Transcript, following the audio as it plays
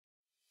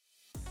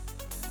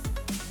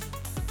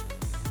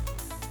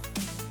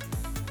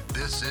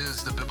This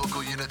is the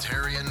Biblical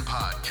Unitarian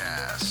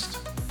Podcast.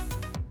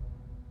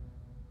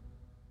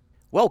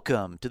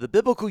 Welcome to the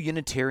Biblical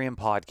Unitarian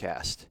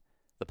Podcast,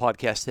 the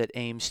podcast that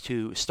aims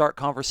to start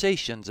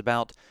conversations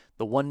about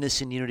the oneness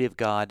and unity of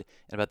God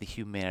and about the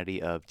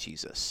humanity of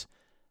Jesus.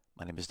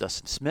 My name is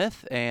Dustin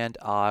Smith, and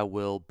I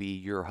will be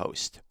your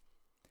host.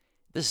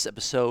 This is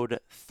episode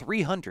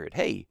 300.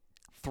 Hey,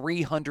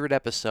 300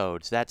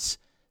 episodes. That's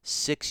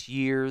 6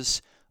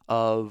 years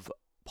of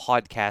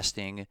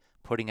podcasting,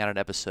 putting out an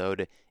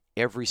episode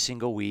every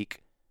single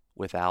week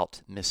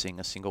without missing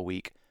a single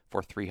week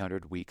for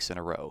 300 weeks in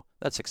a row.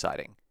 That's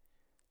exciting.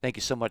 Thank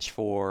you so much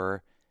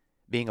for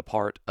being a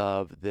part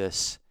of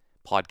this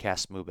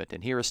podcast movement.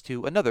 And here is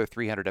to another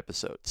 300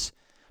 episodes.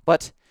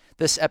 But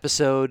this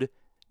episode,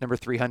 number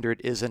 300,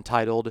 is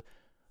entitled,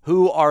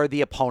 Who Are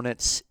the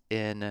Opponents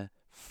in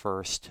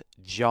 1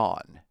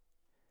 John?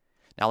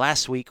 Now,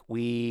 last week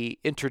we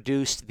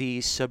introduced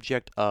the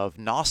subject of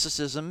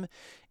Gnosticism,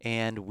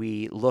 and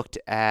we looked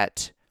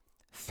at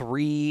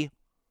three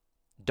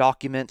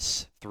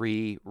documents,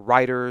 three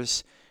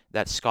writers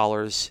that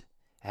scholars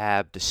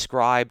have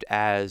described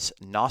as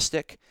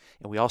Gnostic,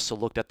 and we also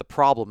looked at the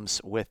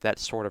problems with that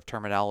sort of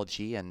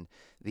terminology and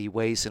the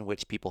ways in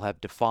which people have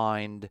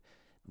defined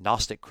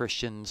Gnostic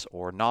Christians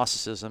or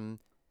Gnosticism.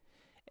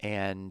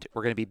 And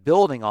we're going to be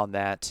building on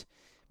that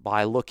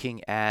by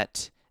looking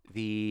at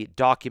the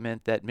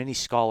document that many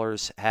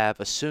scholars have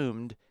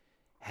assumed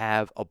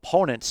have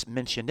opponents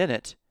mentioned in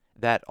it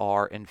that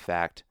are in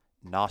fact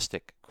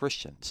Gnostic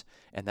Christians,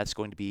 and that's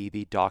going to be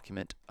the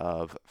document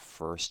of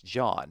 1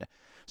 John.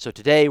 So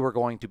today we're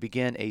going to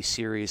begin a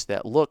series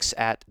that looks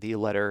at the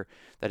letter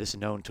that is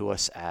known to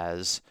us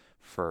as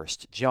 1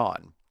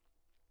 John.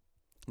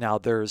 Now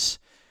there's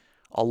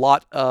a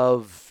lot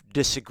of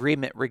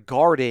disagreement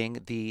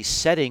regarding the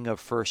setting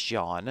of 1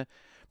 John,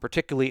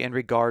 particularly in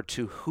regard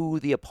to who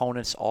the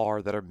opponents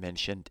are that are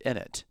mentioned in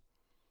it.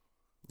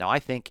 Now I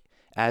think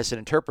as an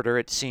interpreter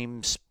it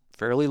seems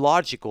fairly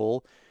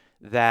logical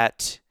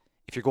that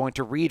if you're going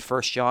to read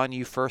 1 John,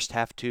 you first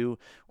have to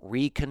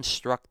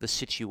reconstruct the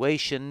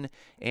situation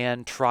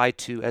and try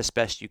to, as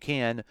best you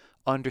can,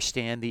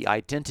 understand the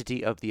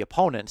identity of the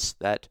opponents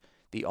that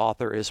the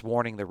author is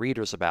warning the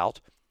readers about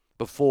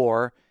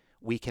before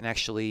we can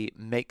actually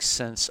make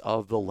sense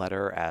of the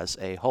letter as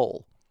a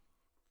whole.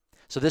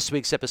 So this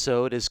week's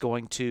episode is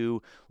going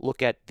to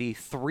look at the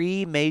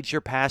three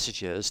major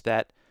passages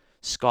that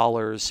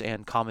scholars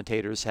and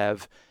commentators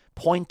have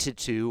pointed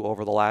to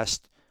over the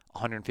last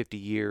 150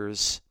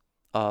 years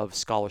of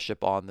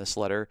scholarship on this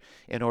letter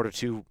in order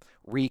to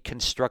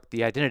reconstruct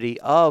the identity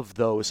of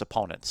those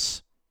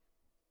opponents.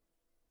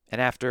 And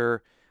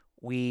after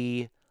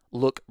we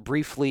look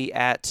briefly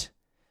at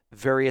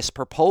various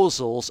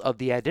proposals of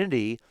the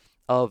identity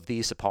of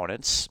these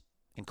opponents,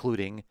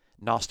 including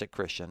Gnostic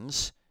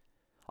Christians,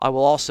 I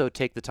will also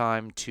take the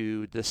time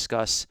to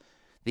discuss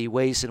the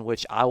ways in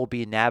which I will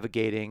be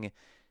navigating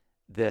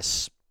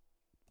this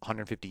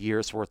 150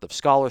 years worth of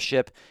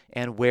scholarship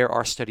and where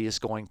our study is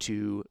going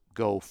to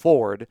go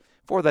forward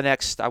for the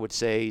next, I would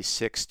say,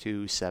 6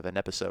 to 7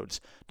 episodes.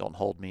 Don't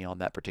hold me on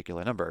that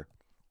particular number.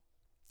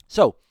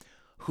 So,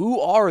 who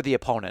are the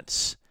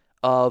opponents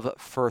of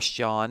 1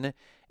 John,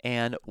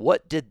 and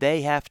what did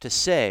they have to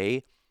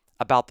say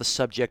about the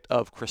subject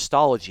of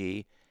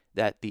Christology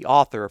that the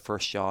author of 1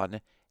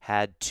 John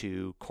had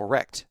to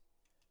correct?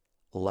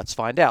 Let's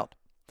find out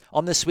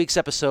on this week's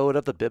episode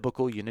of the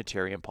Biblical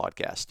Unitarian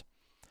Podcast.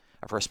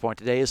 Our first point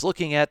today is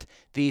looking at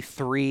the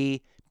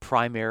three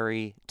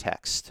primary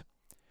texts.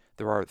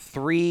 There are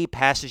three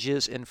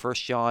passages in 1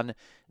 John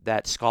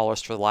that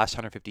scholars for the last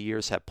 150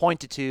 years have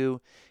pointed to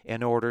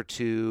in order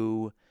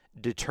to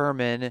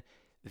determine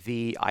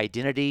the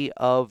identity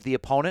of the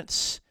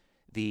opponents,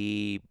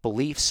 the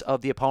beliefs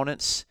of the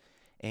opponents,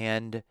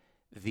 and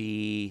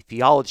the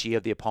theology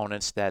of the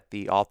opponents that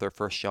the author of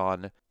 1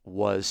 John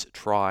was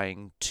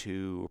trying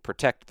to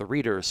protect the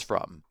readers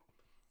from.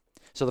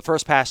 So the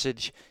first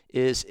passage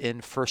is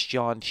in 1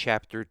 John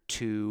chapter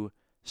 2,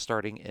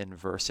 starting in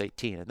verse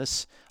 18. And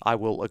this, I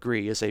will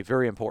agree, is a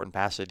very important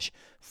passage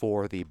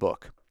for the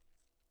book.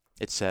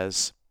 It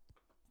says,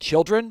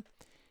 "Children,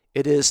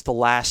 it is the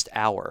last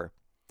hour,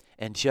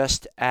 and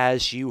just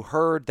as you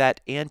heard that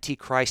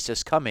Antichrist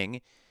is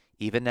coming,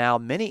 even now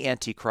many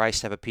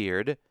Antichrists have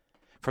appeared.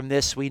 From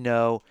this we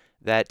know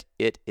that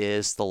it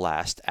is the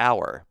last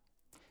hour.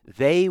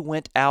 They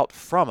went out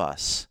from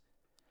us,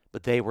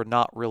 but they were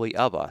not really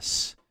of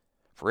us.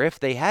 For if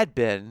they had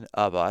been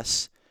of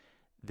us,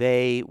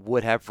 they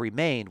would have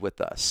remained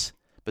with us.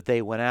 But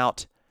they went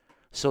out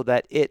so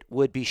that it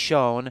would be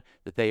shown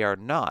that they are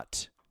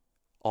not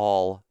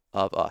all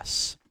of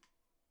us.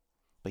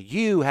 But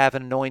you have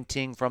an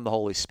anointing from the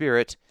Holy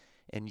Spirit,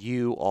 and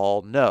you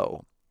all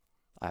know.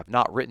 I have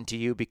not written to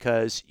you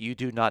because you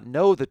do not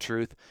know the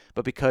truth,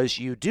 but because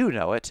you do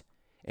know it,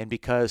 and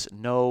because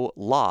no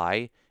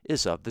lie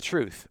is of the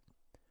truth.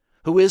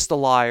 Who is the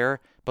liar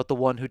but the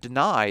one who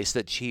denies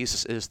that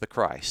Jesus is the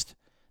Christ?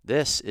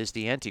 This is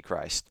the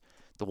Antichrist,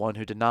 the one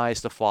who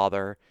denies the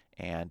Father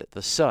and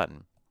the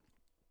Son.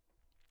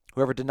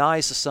 Whoever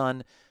denies the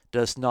Son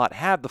does not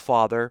have the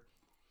Father.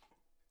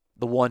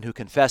 The one who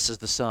confesses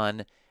the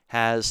Son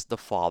has the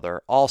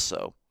Father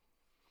also.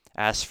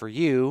 As for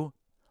you,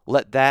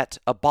 let that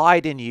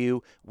abide in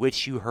you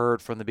which you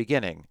heard from the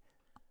beginning.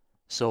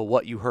 So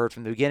what you heard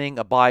from the beginning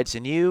abides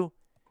in you.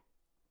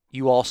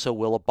 You also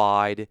will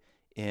abide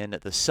in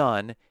the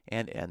Son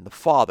and in the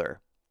Father.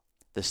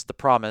 This is the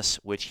promise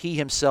which he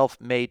himself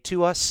made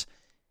to us,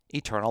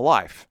 eternal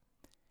life.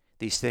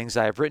 These things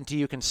I have written to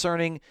you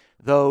concerning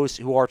those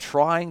who are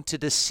trying to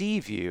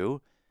deceive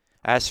you.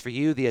 As for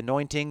you, the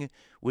anointing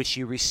which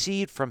you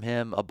received from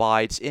him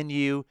abides in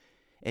you,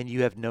 and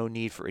you have no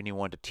need for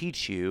anyone to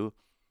teach you.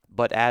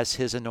 But as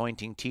his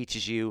anointing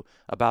teaches you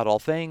about all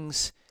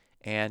things,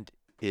 and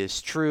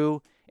is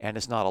true, and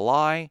is not a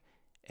lie,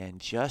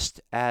 and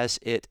just as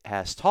it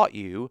has taught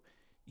you,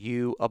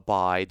 you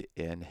abide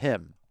in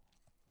him.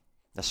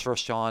 That's 1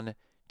 John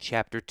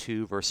chapter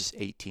 2, verses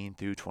 18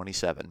 through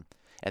 27.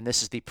 And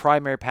this is the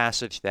primary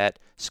passage that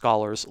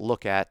scholars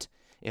look at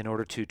in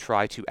order to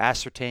try to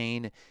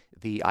ascertain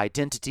the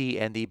identity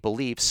and the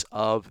beliefs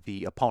of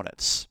the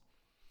opponents.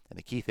 And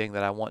the key thing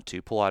that I want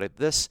to pull out of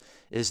this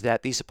is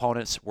that these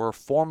opponents were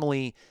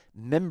formerly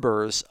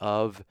members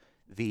of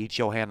the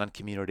Johannine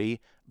community,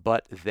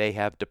 but they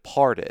have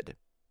departed.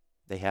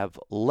 They have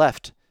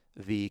left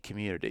the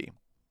community.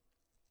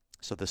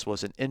 So this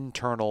was an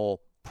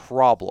internal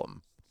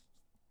problem.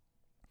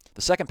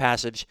 The second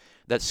passage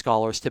that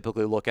scholars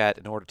typically look at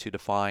in order to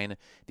define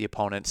the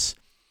opponents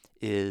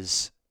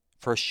is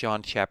 1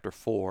 John chapter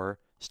 4,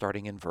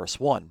 starting in verse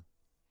 1.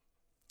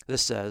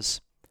 This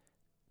says,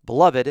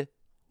 "Beloved,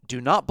 do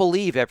not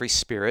believe every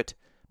spirit,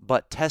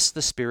 but test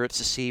the spirits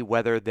to see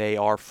whether they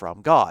are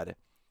from God,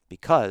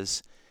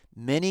 because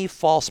many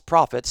false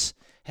prophets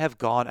have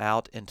gone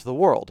out into the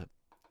world.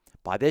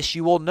 By this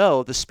you will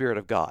know the Spirit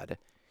of God.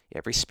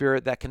 Every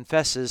spirit that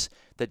confesses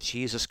that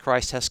Jesus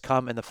Christ has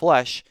come in the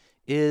flesh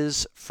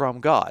is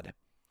from God,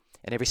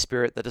 and every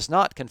spirit that does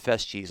not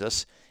confess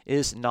Jesus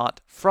is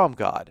not from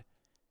God.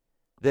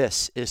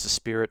 This is the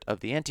spirit of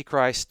the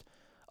Antichrist,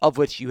 of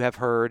which you have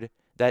heard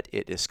that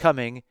it is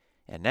coming,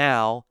 and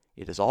now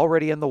it is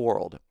already in the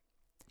world.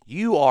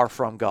 You are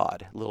from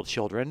God, little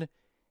children,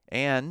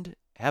 and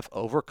have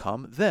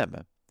overcome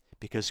them,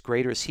 because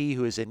greater is he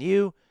who is in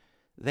you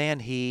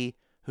than he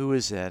who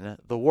is in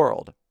the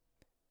world.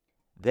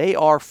 They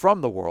are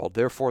from the world,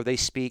 therefore they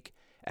speak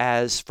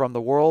as from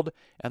the world,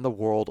 and the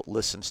world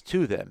listens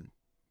to them.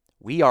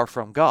 We are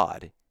from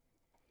God.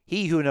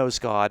 He who knows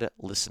God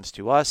listens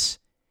to us.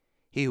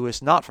 He who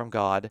is not from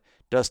God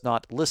does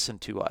not listen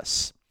to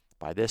us.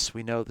 By this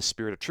we know the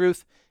spirit of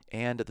truth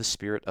and the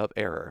spirit of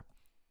error."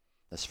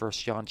 That's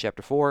 1 John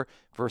chapter 4,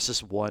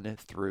 verses 1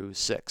 through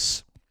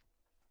 6.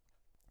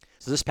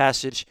 So this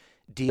passage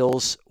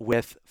deals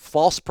with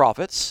false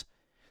prophets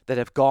that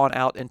have gone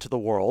out into the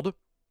world,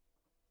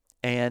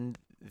 and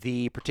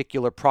the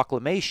particular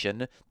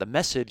proclamation, the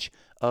message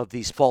of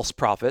these false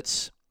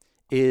prophets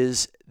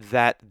is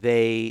that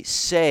they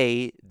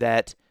say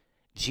that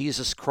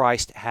Jesus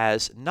Christ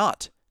has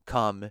not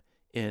come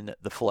in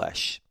the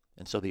flesh.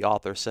 And so the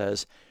author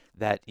says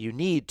that you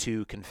need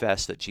to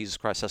confess that Jesus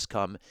Christ has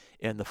come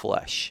in the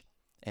flesh.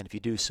 And if you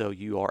do so,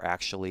 you are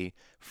actually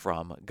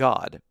from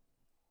God.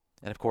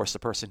 And of course, the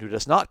person who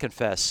does not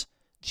confess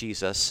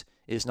Jesus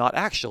is not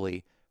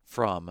actually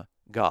from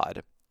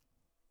God.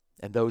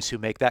 And those who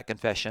make that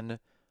confession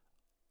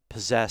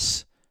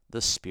possess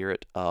the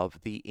spirit of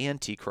the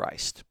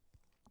Antichrist.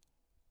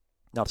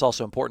 Now, it's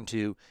also important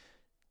to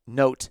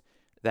note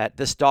that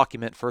this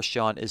document, 1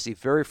 John, is the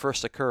very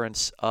first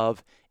occurrence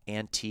of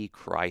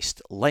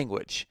Antichrist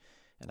language.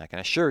 And I can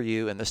assure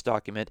you, in this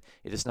document,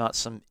 it is not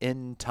some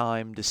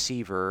end-time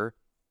deceiver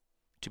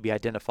to be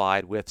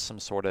identified with some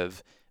sort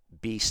of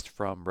beast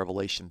from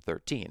Revelation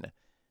 13.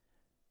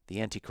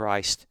 The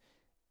Antichrist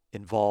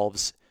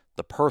involves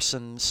the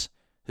persons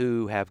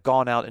who have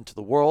gone out into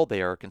the world.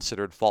 They are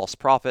considered false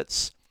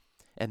prophets,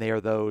 and they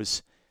are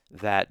those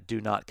that do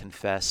not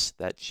confess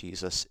that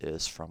Jesus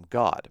is from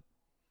God.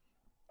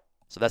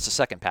 So that's the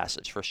second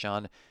passage, 1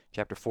 John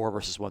chapter 4,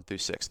 verses 1 through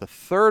 6. The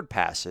third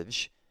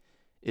passage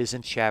is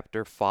in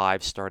chapter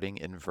 5, starting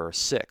in verse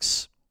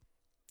 6.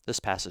 This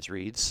passage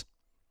reads,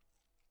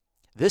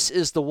 "This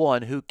is the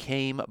one who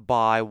came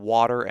by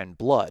water and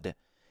blood,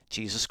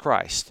 Jesus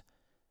Christ,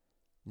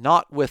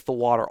 not with the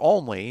water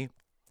only,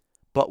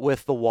 but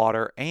with the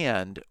water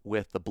and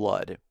with the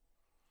blood.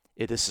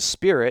 It is the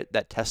Spirit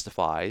that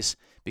testifies,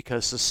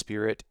 because the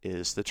Spirit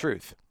is the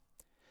truth.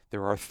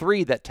 There are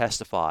three that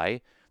testify,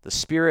 the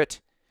Spirit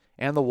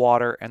and the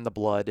water and the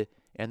blood,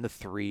 and the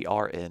three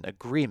are in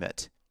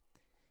agreement.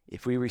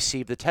 If we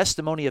receive the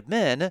testimony of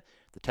men,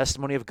 the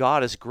testimony of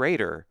God is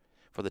greater.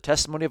 For the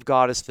testimony of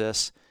God is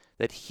this,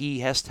 that he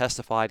has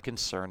testified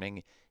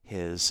concerning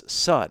his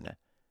Son.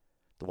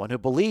 The one who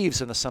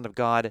believes in the Son of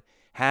God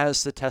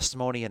has the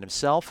testimony in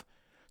himself.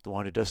 The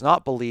one who does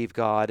not believe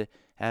God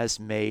has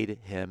made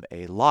him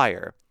a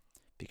liar,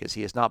 because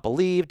he has not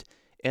believed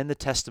in the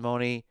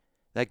testimony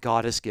that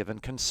God has given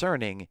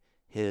concerning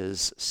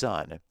his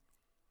Son.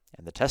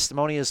 And the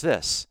testimony is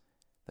this,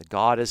 that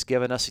God has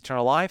given us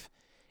eternal life,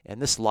 and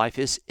this life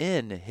is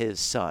in his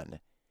Son.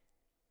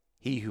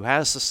 He who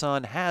has the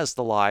Son has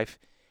the life.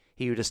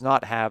 He who does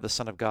not have the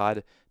Son of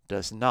God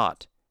does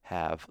not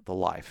have the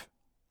life.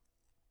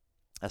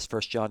 That's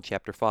 1 John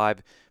chapter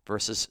 5,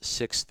 verses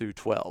 6 through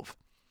 12.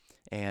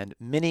 And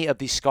many of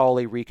these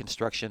scholarly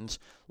reconstructions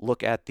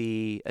look at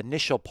the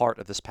initial part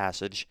of this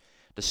passage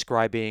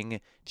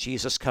describing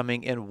Jesus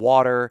coming in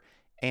water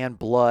and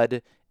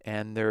blood,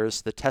 and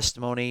there's the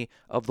testimony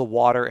of the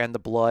water and the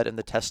blood and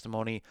the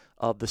testimony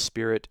of the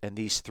Spirit, and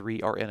these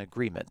three are in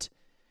agreement.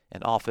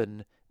 And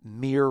often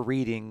mere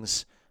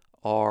readings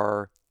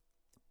are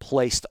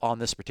placed on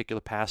this particular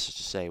passage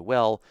to say,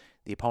 well,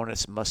 the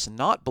opponents must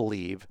not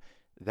believe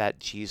that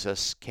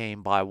Jesus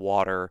came by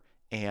water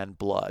and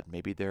blood.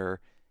 Maybe they're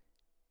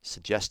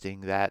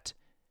suggesting that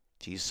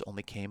Jesus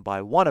only came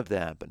by one of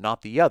them, but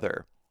not the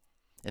other.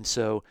 And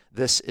so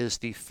this is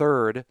the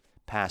third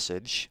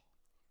passage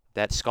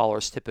that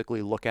scholars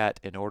typically look at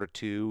in order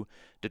to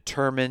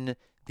determine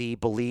the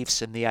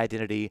beliefs and the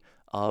identity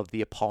of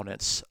the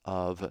opponents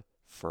of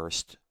 1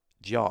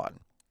 John.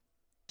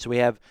 So we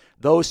have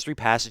those three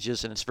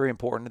passages, and it's very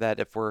important that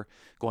if we're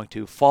going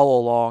to follow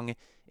along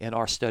in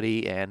our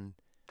study and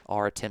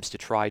our attempts to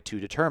try to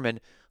determine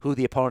who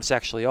the opponents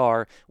actually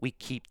are, we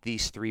keep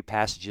these three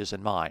passages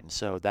in mind.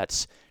 So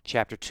that's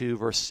chapter 2,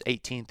 verses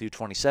 18 through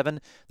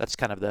 27. That's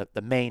kind of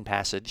the main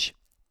passage.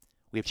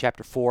 We have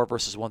chapter 4,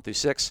 verses 1 through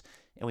 6,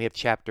 and we have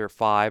chapter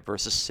 5,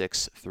 verses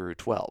 6 through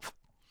 12.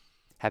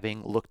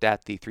 Having looked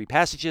at the three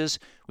passages,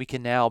 we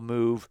can now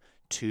move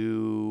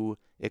to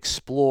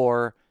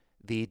explore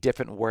the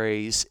different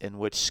ways in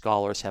which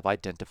scholars have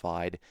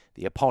identified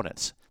the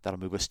opponents. That'll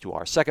move us to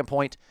our second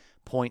point,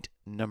 point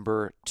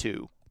number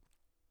 2.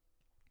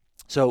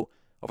 So,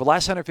 over the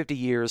last 150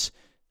 years,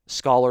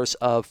 scholars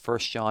of 1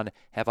 John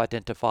have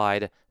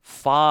identified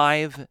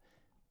 5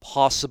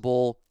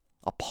 possible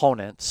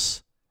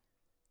opponents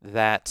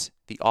that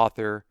the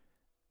author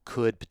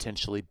could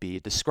potentially be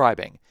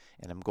describing.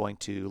 And I'm going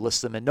to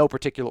list them in no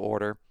particular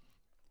order,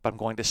 but I'm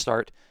going to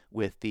start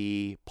with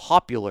the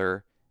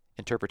popular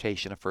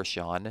interpretation of 1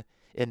 John,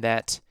 in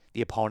that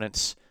the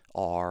opponents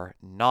are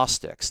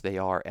Gnostics. They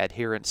are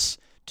adherents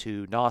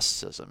to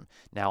Gnosticism.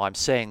 Now, I'm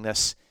saying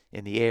this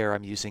in the air.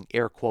 I'm using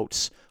air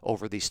quotes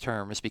over these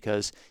terms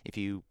because if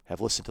you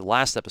have listened to the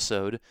last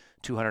episode,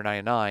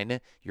 299,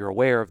 you're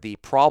aware of the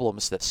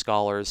problems that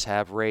scholars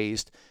have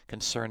raised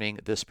concerning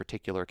this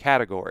particular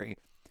category,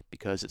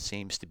 because it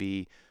seems to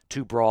be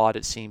too broad.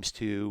 It seems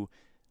to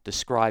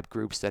describe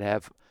groups that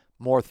have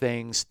more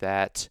things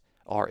that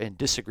are in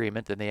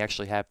disagreement than they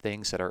actually have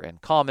things that are in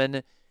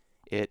common.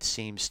 It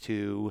seems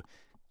to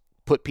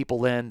put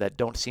people in that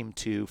don't seem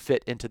to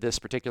fit into this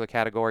particular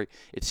category.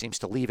 It seems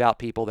to leave out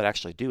people that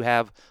actually do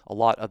have a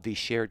lot of these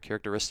shared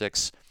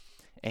characteristics.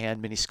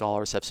 And many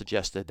scholars have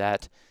suggested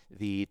that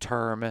the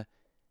term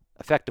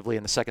effectively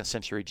in the 2nd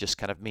century just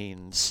kind of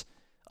means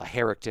a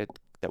heretic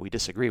that we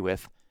disagree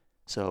with,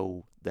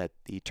 so that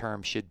the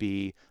term should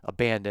be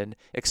abandoned,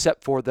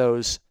 except for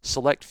those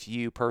select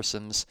few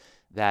persons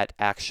that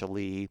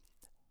actually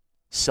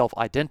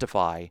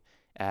self-identify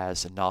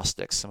as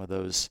Gnostics, some of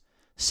those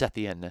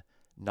Sethian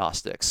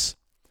Gnostics.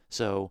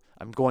 So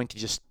I'm going to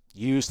just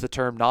use the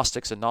term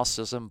Gnostics and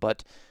Gnosticism,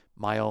 but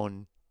my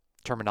own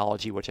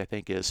terminology, which I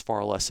think is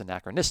far less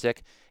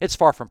anachronistic, it's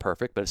far from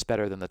perfect, but it's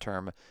better than the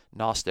term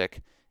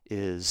Gnostic,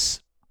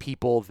 is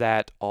people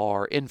that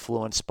are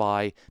influenced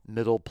by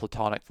Middle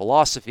Platonic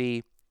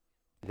philosophy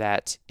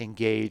that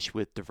engage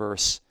with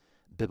diverse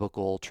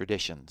biblical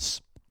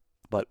traditions.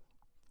 But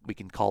we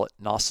can call it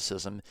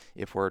Gnosticism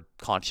if we're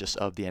conscious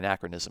of the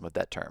anachronism of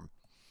that term.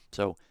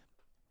 So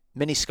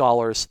many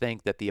scholars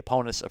think that the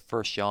opponents of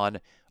 1 John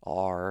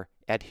are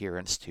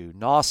adherents to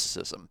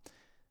Gnosticism.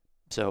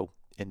 So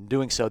in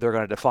doing so, they're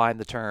going to define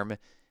the term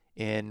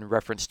in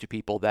reference to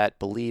people that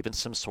believe in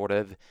some sort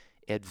of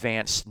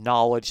advanced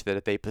knowledge that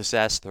if they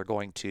possess, they're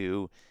going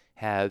to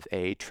have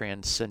a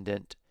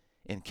transcendent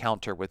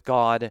encounter with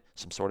God,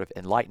 some sort of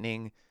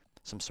enlightening,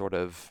 some sort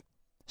of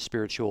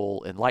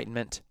spiritual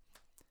enlightenment.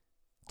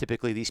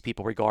 Typically, these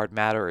people regard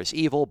matter as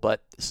evil,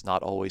 but it's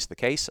not always the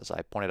case, as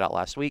I pointed out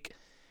last week.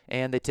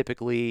 And they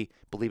typically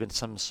believe in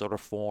some sort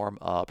of form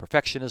of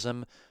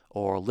perfectionism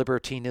or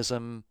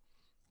libertinism.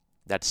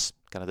 That's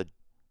kind of the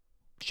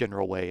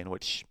general way in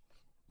which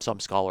some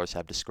scholars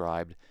have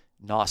described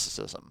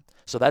Gnosticism.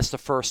 So that's the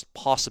first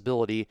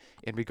possibility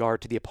in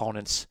regard to the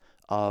opponents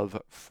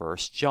of 1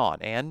 John.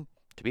 And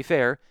to be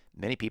fair,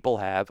 many people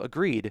have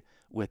agreed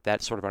with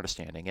that sort of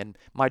understanding. And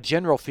my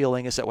general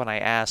feeling is that when I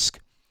ask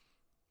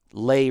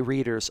lay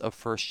readers of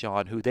 1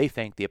 John who they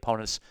think the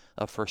opponents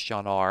of 1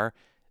 John are,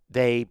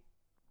 they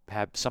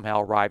have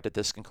somehow arrived at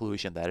this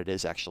conclusion that it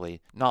is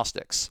actually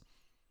Gnostics.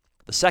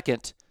 The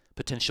second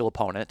potential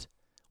opponent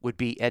would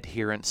be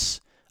adherents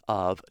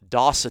of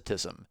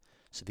Docetism.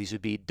 So these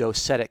would be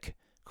docetic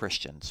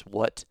Christians.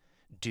 What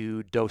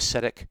do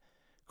docetic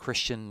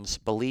Christians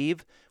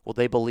believe? Well,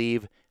 they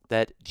believe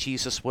that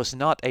Jesus was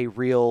not a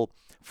real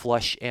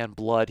flesh and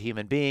blood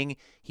human being.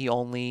 He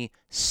only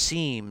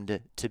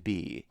seemed to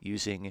be,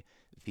 using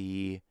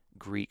the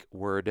Greek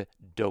word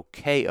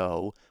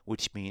dokeo,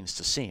 which means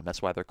to seem.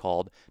 That's why they're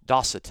called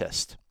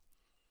Docetists.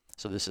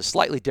 So this is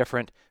slightly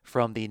different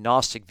from the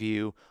Gnostic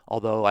view,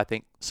 although I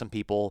think some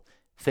people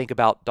think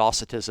about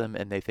Docetism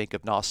and they think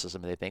of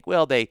Gnosticism and they think,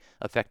 well, they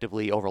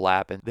effectively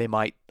overlap and they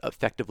might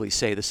effectively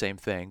say the same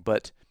thing.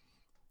 But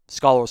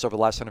scholars over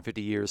the last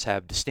 150 years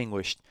have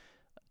distinguished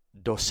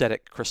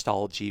Docetic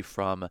Christology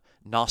from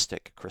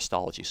Gnostic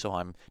Christology. So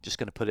I'm just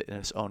going to put it in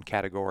its own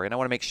category. And I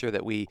want to make sure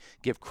that we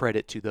give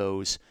credit to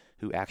those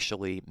who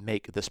actually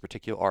make this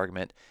particular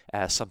argument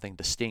as something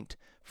distinct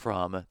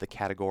from the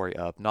category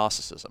of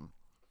Gnosticism.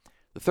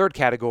 The third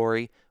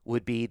category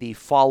would be the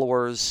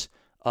followers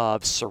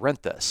of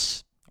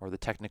Cerinthus, or the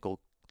technical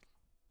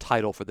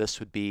title for this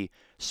would be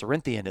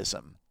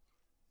Cerinthianism.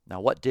 Now,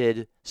 what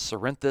did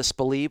Cerinthus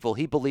believe? Well,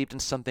 he believed in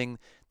something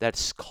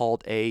that's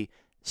called a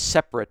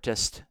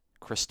separatist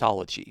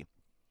Christology.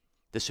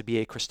 This would be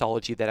a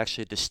Christology that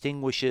actually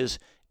distinguishes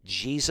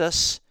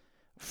Jesus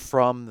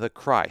from the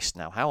Christ.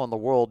 Now, how in the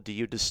world do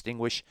you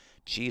distinguish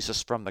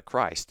Jesus from the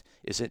Christ?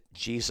 Is it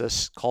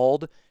Jesus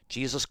called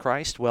Jesus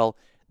Christ? Well,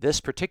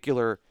 this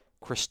particular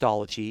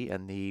Christology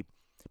and the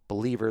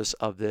believers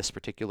of this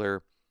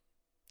particular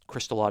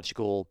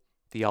Christological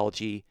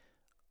theology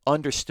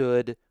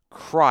understood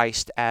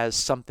Christ as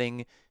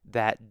something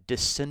that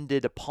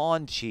descended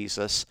upon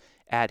Jesus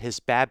at his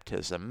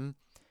baptism,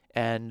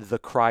 and the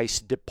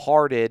Christ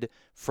departed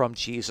from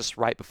Jesus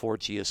right before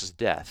Jesus'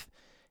 death.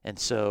 And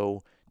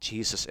so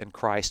Jesus and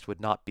Christ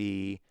would not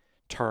be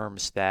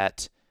terms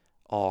that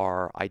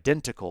are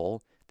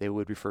identical. They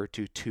would refer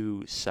to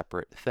two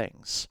separate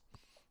things.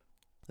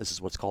 This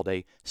is what's called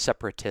a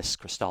separatist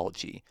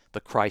Christology,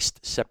 the Christ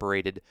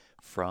separated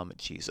from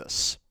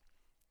Jesus.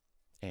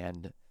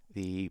 And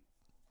the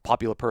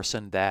popular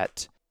person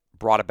that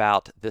brought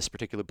about this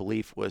particular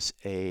belief was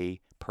a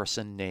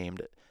person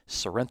named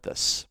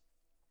Cerinthus.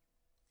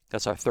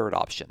 That's our third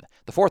option.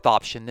 The fourth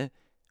option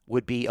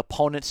would be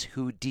opponents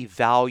who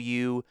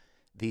devalue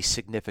the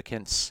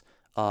significance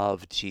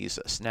of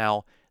Jesus.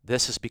 Now,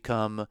 this has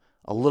become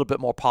a little bit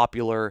more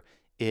popular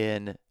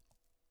in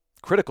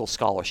critical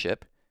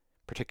scholarship.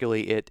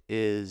 Particularly, it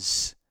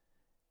is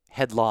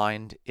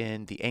headlined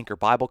in the Anchor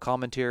Bible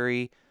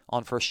Commentary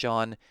on 1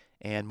 John,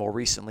 and more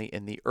recently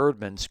in the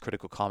Erdman's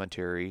critical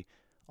commentary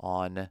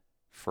on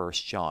 1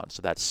 John.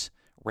 So that's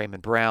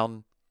Raymond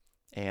Brown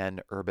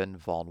and Urban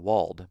von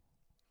Wald.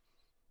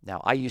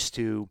 Now, I used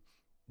to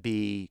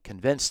be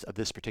convinced of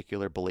this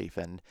particular belief,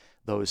 and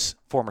those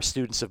former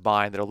students of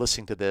mine that are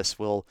listening to this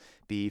will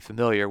be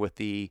familiar with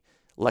the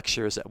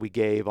lectures that we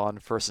gave on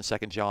 1st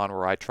and 2nd John,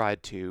 where I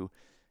tried to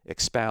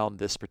expound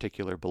this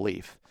particular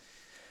belief.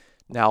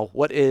 Now,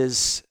 what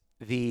is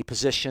the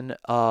position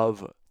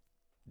of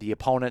the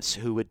opponents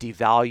who would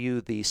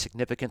devalue the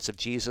significance of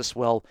Jesus?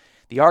 Well,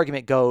 the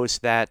argument goes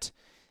that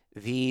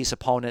these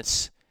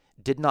opponents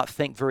did not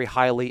think very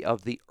highly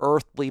of the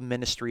earthly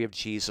ministry of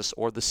Jesus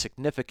or the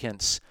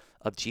significance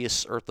of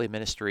Jesus' earthly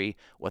ministry.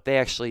 What they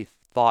actually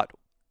thought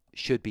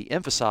should be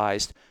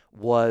emphasized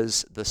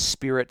was the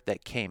Spirit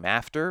that came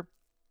after,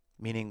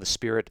 meaning the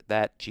Spirit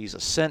that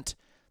Jesus sent,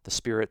 the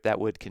Spirit that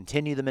would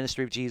continue the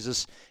ministry of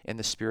Jesus, and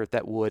the Spirit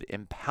that would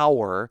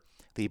empower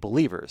the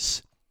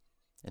believers.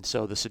 And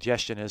so the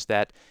suggestion is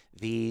that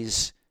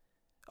these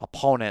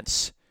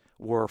opponents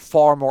were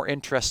far more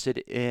interested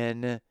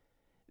in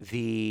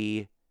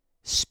the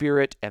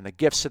Spirit and the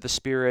gifts of the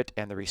Spirit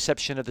and the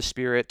reception of the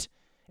Spirit,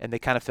 and they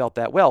kind of felt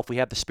that, well, if we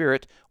have the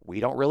Spirit,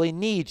 we don't really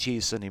need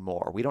Jesus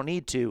anymore. We don't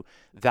need to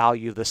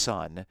value the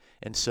Son.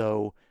 And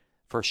so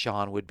 1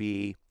 John would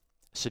be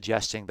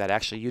suggesting that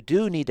actually you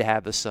do need to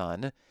have the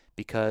Son,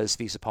 because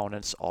these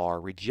opponents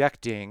are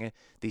rejecting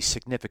the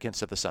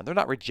significance of the Son. They're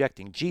not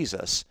rejecting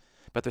Jesus,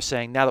 but they're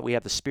saying now that we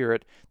have the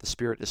Spirit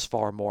is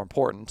far more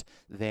important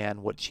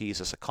than what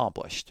Jesus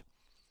accomplished.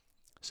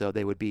 So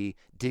they would be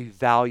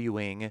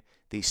devaluing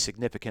the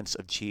significance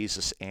of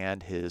Jesus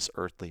and his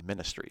earthly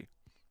ministry.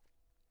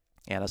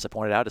 And as I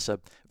pointed out, it's a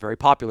very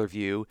popular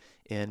view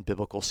in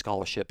biblical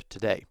scholarship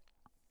today.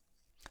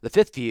 The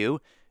fifth view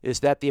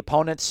is that the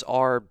opponents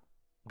are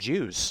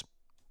Jews.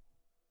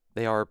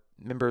 They are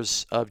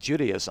members of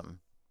Judaism.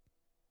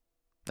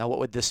 Now, what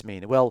would this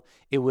mean? Well,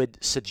 it would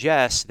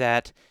suggest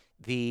that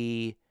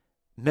the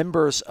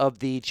members of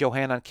the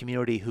Johannine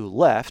community who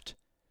left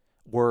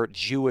were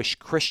Jewish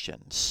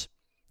Christians.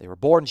 They were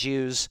born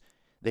Jews.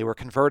 They were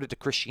converted to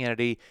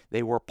Christianity.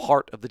 They were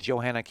part of the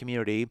Johannine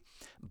community,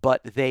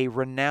 but they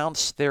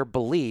renounced their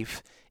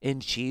belief in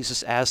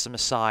Jesus as the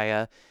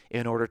Messiah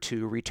in order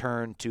to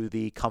return to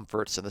the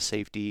comforts and the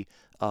safety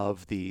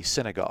of the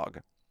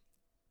synagogue.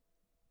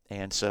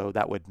 And so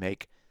that would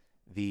make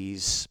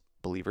these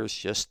believers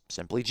just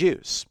simply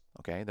Jews.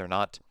 Okay, they're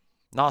not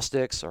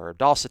Gnostics or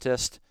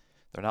Docetists.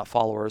 They're not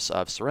followers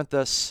of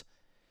Cerinthus.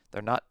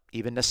 They're not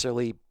even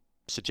necessarily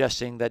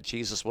suggesting that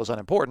Jesus was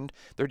unimportant.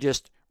 They're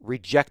just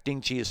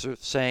rejecting Jesus,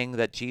 saying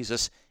that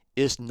Jesus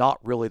is not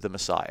really the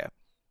Messiah.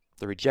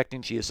 They're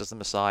rejecting Jesus as the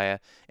Messiah,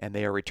 and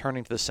they are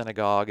returning to the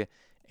synagogue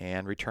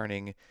and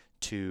returning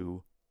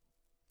to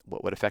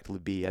what would effectively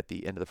be at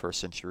the end of the first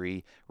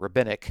century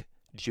rabbinic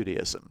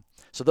Judaism.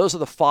 So those are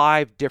the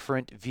 5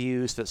 different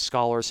views that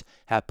scholars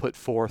have put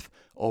forth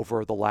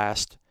over the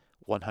last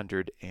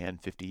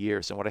 150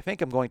 years. And what I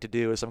think I'm going to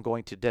do is I'm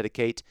going to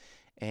dedicate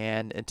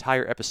an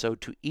entire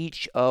episode to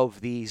each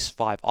of these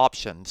 5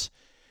 options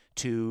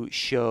to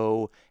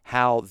show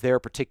how their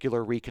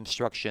particular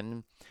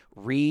reconstruction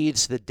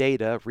reads the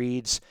data,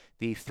 reads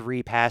the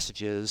 3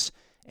 passages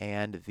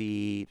and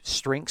the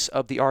strengths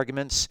of the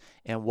arguments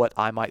and what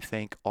I might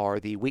think are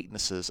the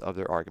weaknesses of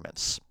their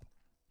arguments.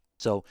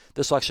 So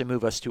this will actually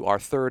move us to our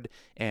third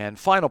and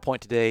final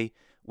point today,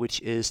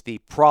 which is the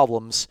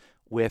problems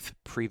with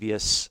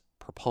previous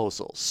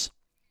proposals.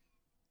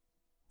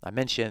 I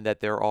mentioned that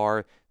there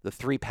are the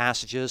 3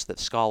 passages that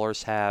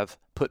scholars have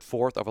put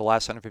forth over the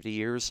last 150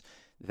 years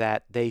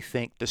that they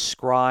think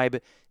describe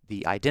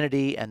the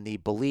identity and the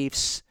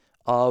beliefs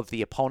of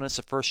the opponents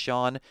of 1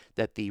 John,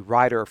 that the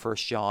writer of 1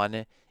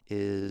 John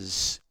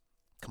is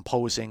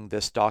composing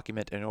this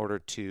document in order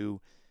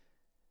to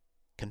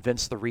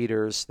convince the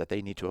readers that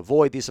they need to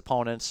avoid these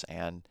opponents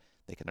and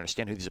they can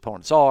understand who these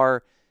opponents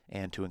are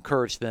and to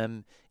encourage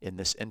them in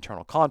this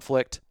internal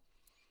conflict.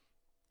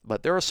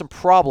 But there are some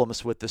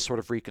problems with this sort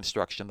of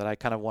reconstruction that I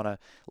kind of want to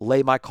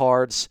lay my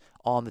cards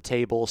on the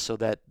table so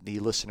that the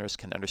listeners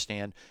can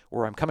understand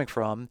where I'm coming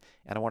from.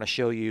 And I want to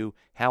show you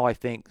how I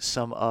think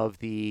some of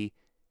the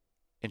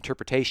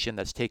interpretation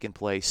that's taken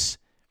place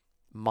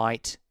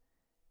might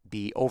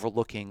be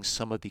overlooking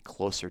some of the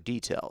closer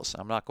details.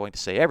 I'm not going to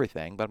say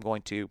everything, but I'm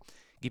going to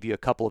give you a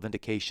couple of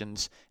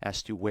indications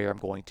as to where I'm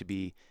going to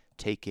be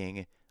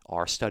taking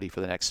our study for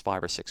the next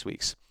 5 or 6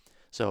 weeks.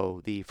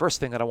 So the first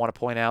thing that I want to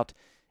point out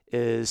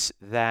is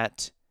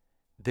that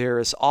there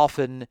is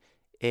often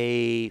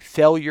a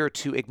failure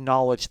to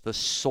acknowledge the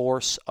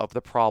source of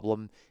the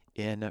problem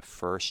in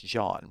 1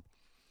 John.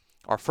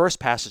 Our first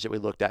passage that we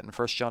looked at in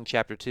 1 John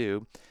chapter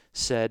 2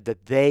 said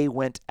that they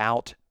went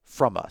out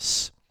from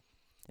us.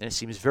 And it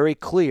seems very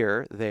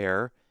clear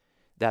there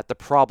that the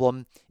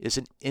problem is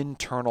an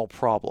internal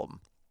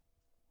problem.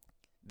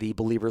 The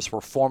believers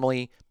were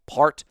formerly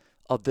part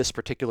of this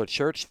particular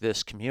church,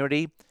 this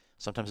community.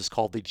 Sometimes it's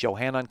called the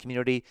Johannine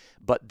community,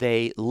 but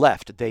they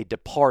left, they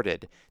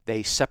departed,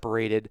 they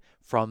separated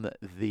from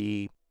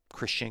the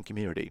Christian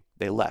community.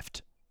 They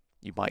left.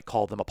 You might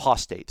call them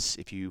apostates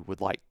if you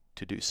would like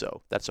to do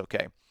so. That's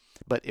okay.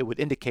 But it would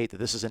indicate that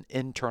this is an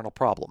internal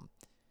problem.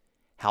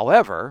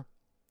 However,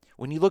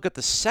 when you look at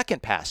the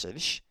second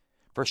passage,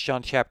 1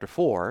 John chapter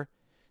 4,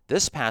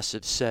 this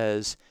passage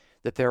says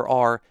that there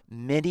are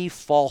many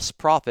false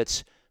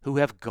prophets who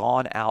have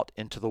gone out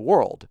into the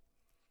world.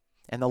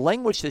 And the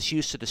language that's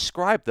used to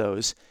describe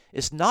those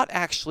is not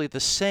actually the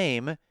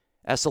same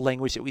as the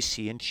language that we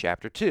see in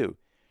chapter 2.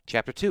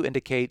 Chapter 2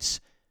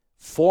 indicates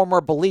former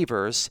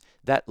believers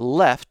that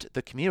left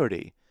the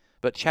community.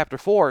 But chapter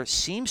 4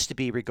 seems to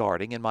be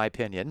regarding, in my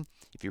opinion,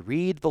 if you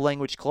read the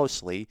language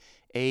closely,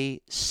 a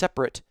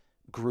separate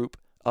group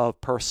of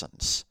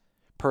persons.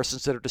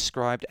 Persons that are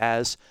described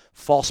as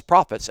false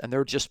prophets, and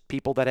they're just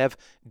people that have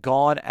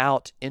gone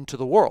out into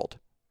the world.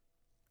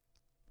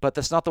 But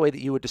that's not the way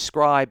that you would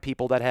describe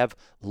people that have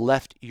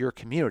left your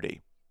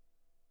community.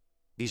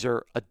 These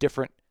are a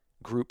different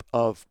group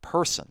of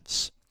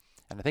persons.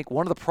 And I think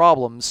one of the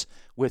problems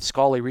with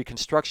scholarly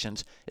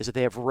reconstructions is that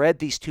they have read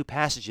these 2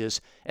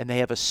 passages and they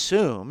have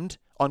assumed,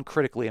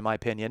 uncritically in my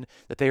opinion,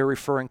 that they are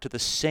referring to the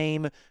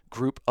same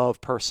group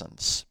of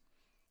persons.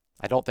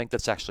 I don't think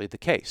that's actually the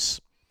case.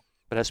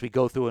 But as we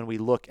go through and we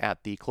look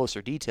at the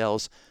closer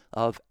details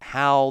of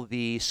how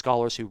the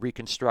scholars who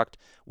reconstruct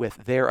with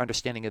their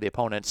understanding of the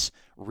opponents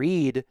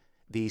read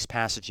these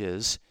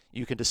passages,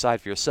 you can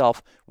decide for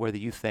yourself whether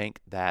you think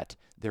that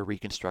their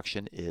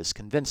reconstruction is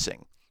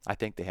convincing. I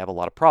think they have a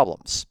lot of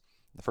problems.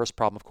 The first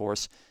problem, of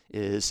course,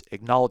 is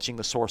acknowledging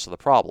the source of the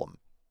problem.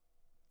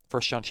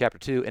 1 John chapter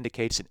 2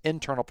 indicates an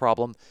internal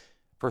problem.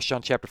 1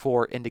 John chapter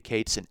 4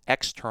 indicates an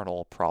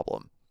external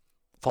problem.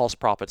 False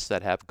prophets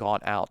that have gone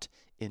out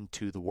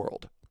into the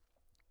world.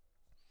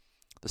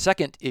 The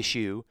second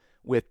issue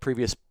with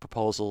previous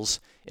proposals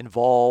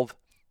involve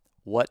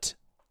what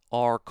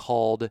are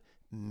called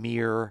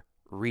mere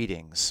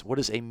readings. What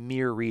is a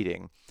mere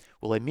reading?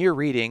 Well, a mere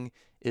reading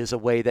is a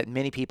way that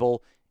many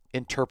people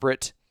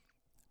interpret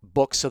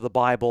books of the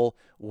Bible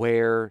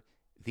where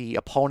the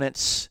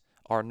opponents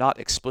are not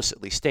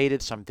explicitly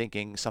stated. So I'm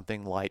thinking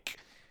something like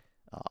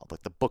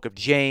the book of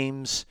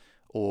James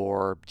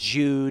or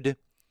Jude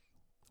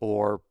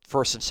or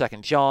 1st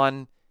and 2nd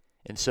John.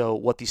 And so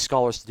what these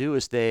scholars do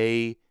is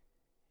they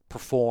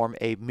perform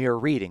a mere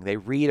reading. They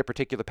read a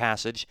particular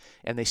passage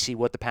and they see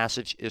what the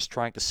passage is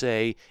trying to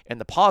say in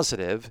the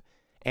positive,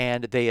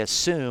 and they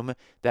assume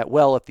that,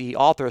 well, if the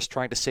author is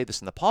trying to say this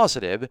in the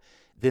positive,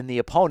 then the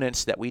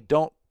opponents that we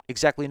don't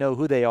exactly know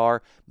who they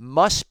are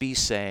must be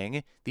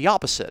saying the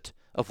opposite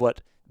of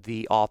what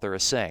the author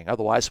is saying.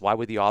 Otherwise, why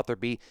would the author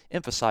be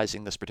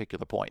emphasizing this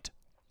particular point?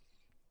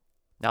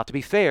 Now, to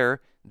be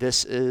fair,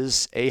 this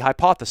is a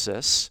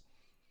hypothesis,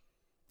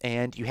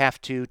 and you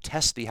have to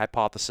test the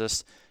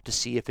hypothesis to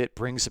see if it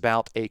brings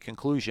about a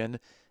conclusion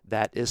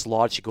that is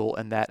logical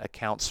and that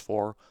accounts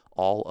for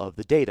all of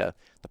the data.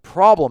 The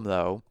problem,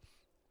 though,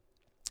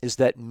 is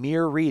that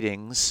mere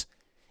readings,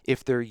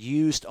 if they're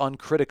used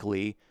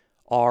uncritically,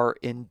 are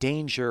in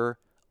danger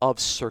of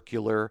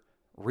circular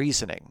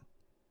reasoning.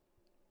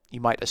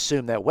 You might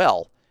assume that,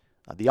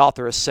 the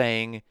author is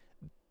saying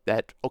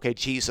that, okay,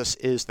 Jesus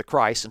is the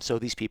Christ, and so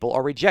these people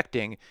are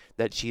rejecting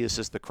that Jesus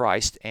is the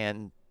Christ,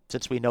 and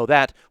since we know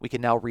that, we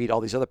can now read all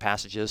these other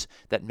passages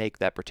that make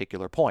that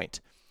particular point.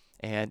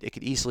 And it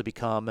could easily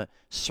become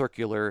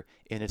circular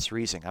in its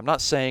reasoning. I'm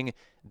not saying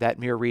that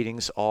mere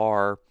readings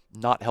are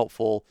not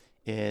helpful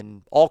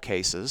in all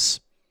cases.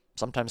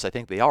 Sometimes I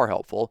think they are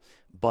helpful,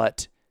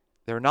 but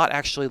they're not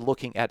actually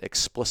looking at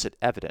explicit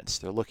evidence.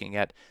 They're looking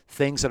at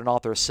things that an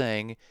author is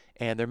saying,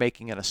 and they're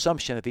making an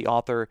assumption that the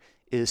author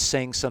is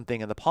saying something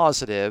in the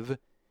positive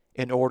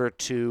in order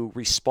to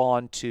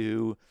respond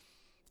to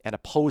an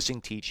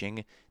opposing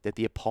teaching that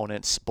the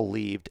opponents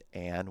believed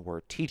and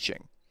were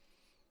teaching.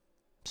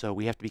 So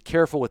we have to be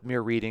careful with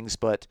mere readings,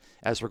 but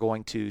as we're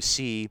going to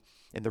see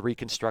in the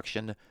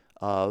reconstruction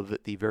of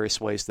the various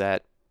ways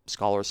that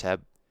scholars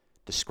have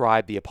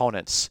described the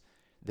opponents,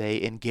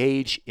 they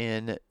engage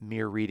in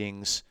mere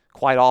readings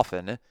quite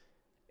often,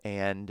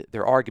 and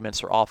their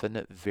arguments are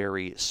often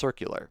very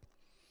circular.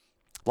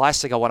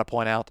 Last thing I want to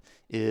point out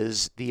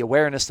is the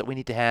awareness that we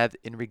need to have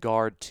in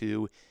regard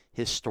to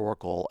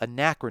historical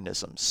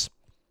anachronisms.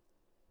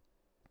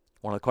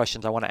 One of the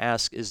questions I want to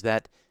ask is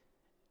that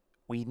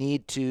we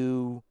need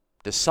to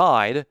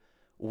decide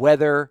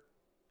whether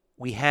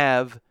we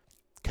have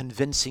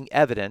convincing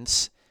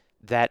evidence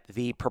that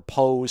the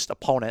proposed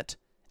opponent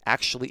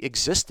actually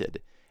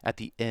existed at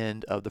the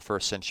end of the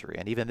first century.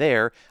 And even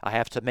there, I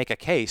have to make a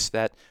case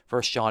that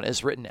 1 John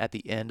is written at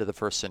the end of the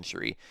first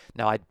century.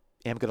 Now, I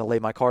am going to lay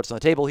my cards on the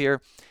table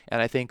here,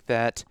 and I think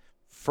that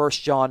 1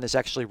 John is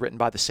actually written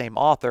by the same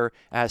author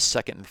as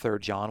 2nd and 3rd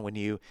John. When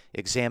you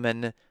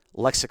examine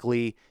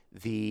lexically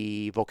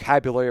the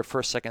vocabulary of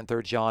 1st, 2nd, and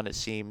 3rd John, it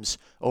seems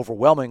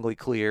overwhelmingly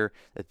clear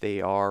that they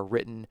are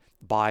written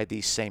by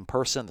the same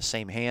person, the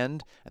same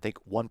hand. I think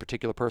one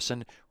particular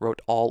person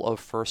wrote all of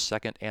 1st,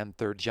 2nd, and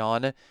 3rd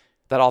John.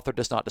 That author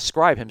does not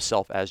describe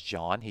himself as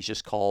John. He's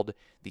just called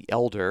the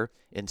elder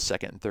in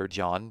 2nd and 3rd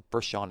John.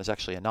 1st John is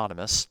actually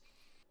anonymous,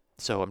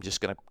 so I'm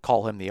just going to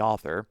call him the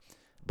author.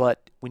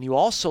 But when you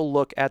also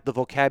look at the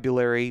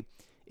vocabulary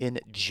in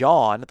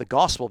John, the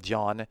Gospel of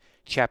John,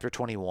 chapter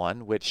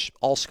 21, which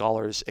all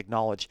scholars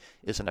acknowledge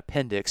is an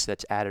appendix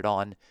that's added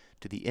on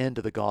to the end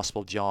of the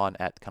Gospel of John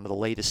at kind of the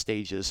latest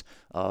stages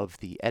of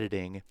the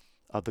editing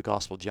of the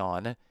Gospel of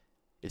John,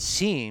 it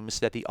seems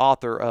that the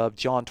author of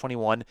John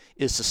 21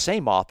 is the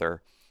same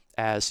author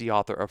as the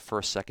author of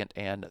 1st, 2nd,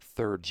 and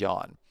 3rd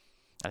John.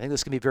 I think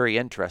this can be very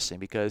interesting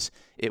because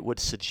it would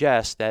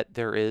suggest that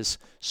there is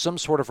some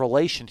sort of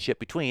relationship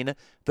between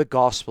the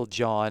Gospel of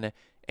John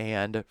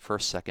and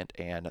 1st, 2nd,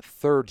 and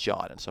 3rd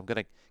John. And so I'm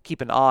going to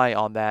keep an eye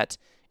on that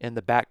in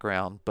the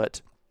background,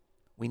 but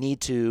we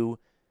need to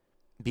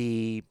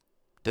be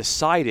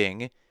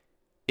deciding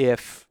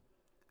if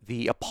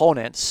the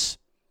opponents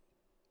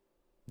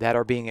that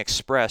are being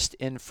expressed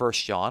in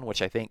 1st John,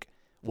 which I think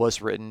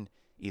was written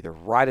either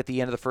right at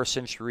the end of the 1st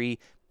century,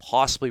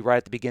 possibly right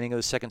at the beginning of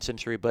the 2nd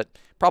century, but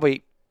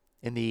probably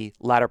in the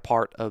latter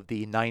part of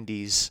the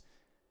 90s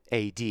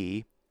AD,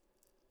 we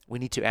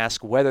need to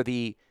ask whether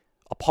the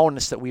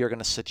opponents that we are going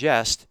to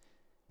suggest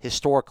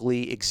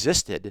historically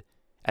existed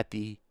at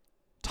the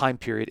time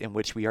period in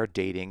which we are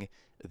dating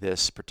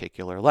this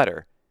particular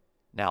letter.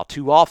 Now,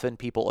 too often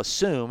people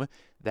assume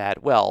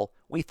that,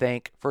 we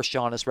think 1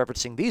 John is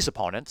referencing these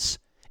opponents,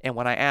 and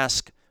when I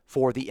ask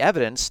for the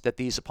evidence that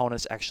these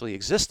opponents actually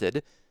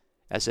existed,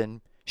 as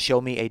in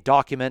show me a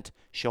document,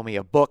 show me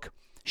a book,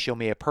 show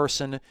me a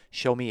person,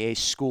 show me a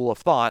school of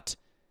thought,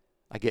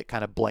 I get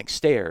kind of blank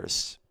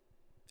stares.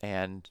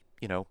 And,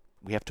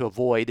 we have to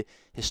avoid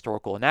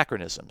historical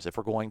anachronisms. If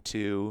we're going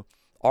to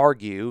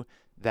argue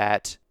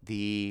that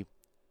the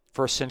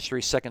 1st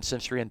century, 2nd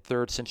century, and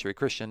 3rd century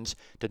Christians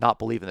did not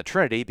believe in the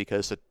Trinity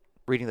because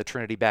reading the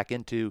Trinity back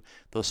into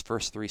those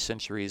first 3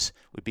 centuries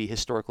would be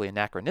historically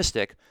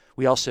anachronistic,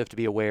 we also have to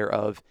be aware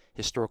of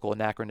historical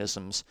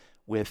anachronisms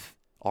with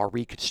our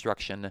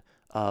reconstruction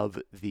of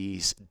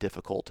these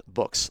difficult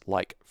books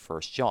like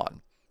 1 John.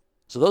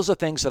 So those are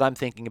things that I'm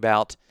thinking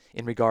about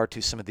in regard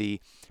to some of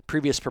the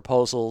previous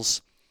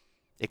proposals,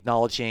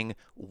 acknowledging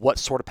what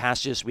sort of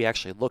passages we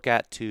actually look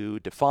at to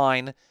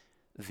define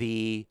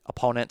the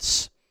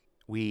opponents.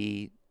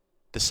 We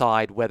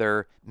decide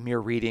whether mere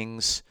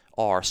readings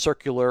are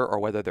circular or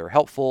whether they're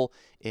helpful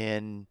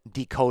in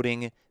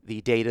decoding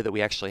the data that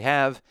we actually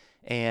have,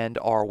 and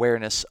our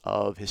awareness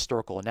of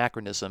historical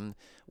anachronism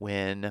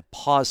when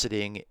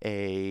positing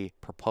a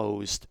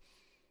proposed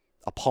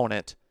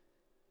opponent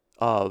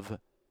of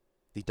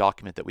the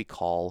document that we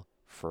call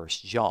 1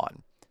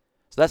 John.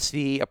 So that's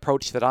the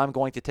approach that I'm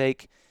going to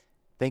take.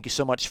 Thank you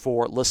so much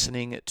for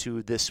listening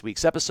to this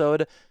week's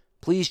episode.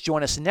 Please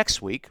join us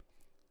next week,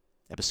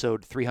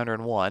 episode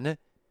 301,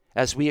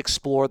 as we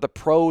explore the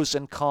pros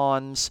and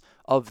cons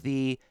of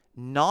the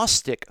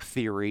Gnostic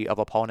theory of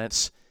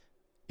opponents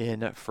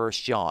in 1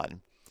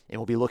 John. And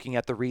we'll be looking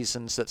at the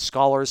reasons that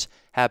scholars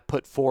have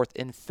put forth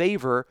in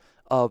favor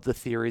of the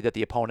theory that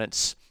the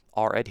opponents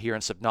are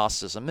adherents of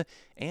Gnosticism.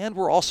 And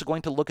we're also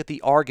going to look at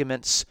the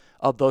arguments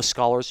of those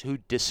scholars who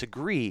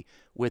disagree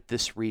with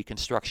this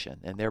reconstruction.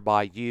 And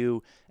thereby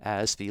you,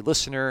 as the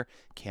listener,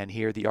 can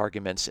hear the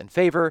arguments in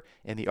favor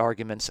and the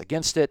arguments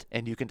against it,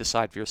 and you can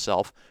decide for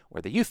yourself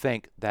whether you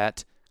think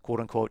that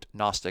quote-unquote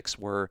Gnostics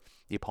were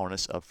the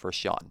opponents of 1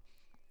 John.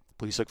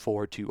 Please look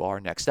forward to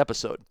our next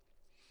episode.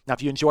 Now,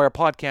 if you enjoy our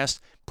podcast,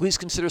 please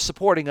consider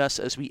supporting us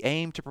as we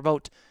aim to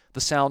promote the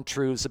sound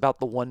truths about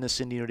the oneness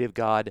and unity of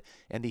God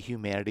and the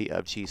humanity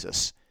of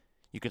Jesus.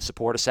 You can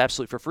support us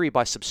absolutely for free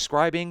by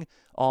subscribing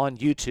on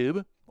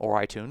YouTube or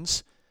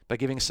iTunes, by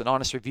giving us an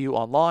honest review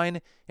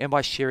online, and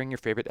by sharing your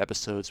favorite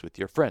episodes with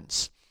your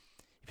friends.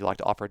 If you'd like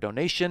to offer a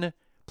donation,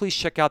 please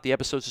check out the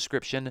episode's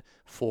description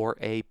for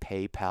a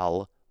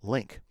PayPal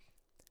link.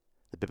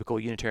 The Biblical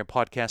Unitarian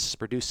Podcast is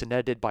produced and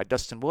edited by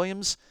Dustin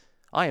Williams.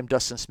 I am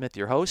Dustin Smith,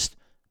 your host.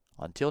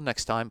 Until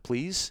next time,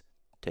 please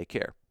take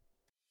care.